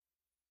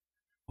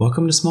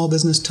Welcome to Small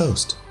Business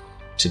Toast.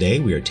 Today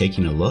we are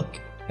taking a look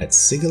at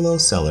Sigelo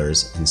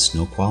Cellars in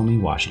Snoqualmie,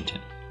 Washington.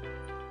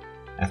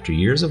 After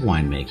years of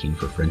winemaking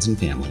for friends and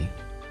family,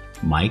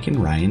 Mike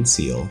and Ryan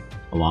Seal,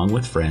 along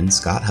with friend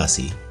Scott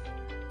Hussey,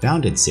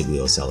 founded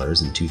Sigelo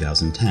Cellars in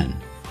 2010.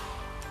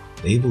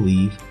 They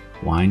believe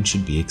wine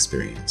should be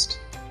experienced.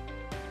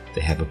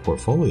 They have a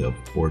portfolio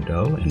of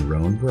Bordeaux and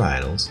Rhone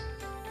varietals,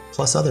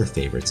 plus other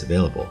favorites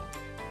available.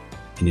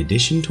 In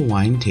addition to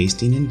wine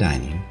tasting and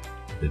dining,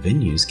 the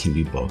venues can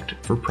be booked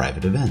for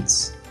private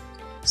events.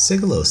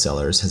 Sigelo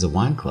Cellars has a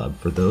wine club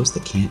for those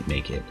that can't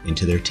make it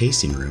into their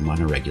tasting room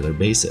on a regular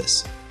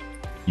basis.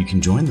 You can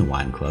join the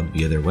wine club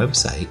via their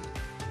website,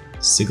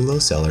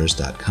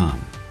 sigelocellars.com.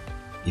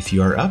 If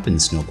you are up in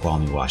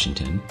Snoqualmie,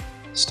 Washington,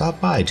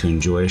 stop by to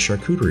enjoy a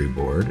charcuterie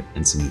board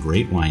and some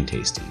great wine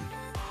tasting.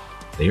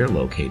 They are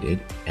located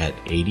at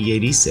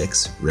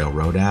 8086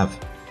 Railroad Ave.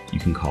 You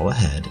can call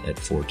ahead at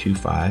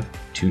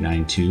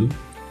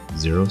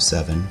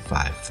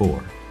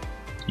 425-292-0754.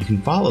 You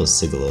can follow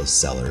Sigelo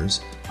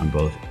Cellars on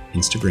both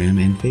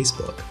Instagram and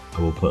Facebook.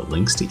 I will put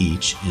links to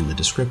each in the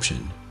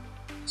description.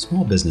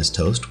 Small Business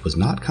Toast was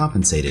not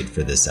compensated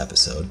for this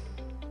episode.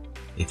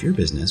 If your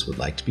business would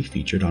like to be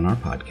featured on our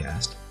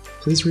podcast,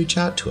 please reach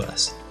out to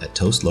us at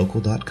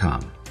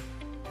toastlocal.com.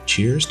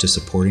 Cheers to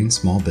supporting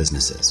small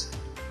businesses.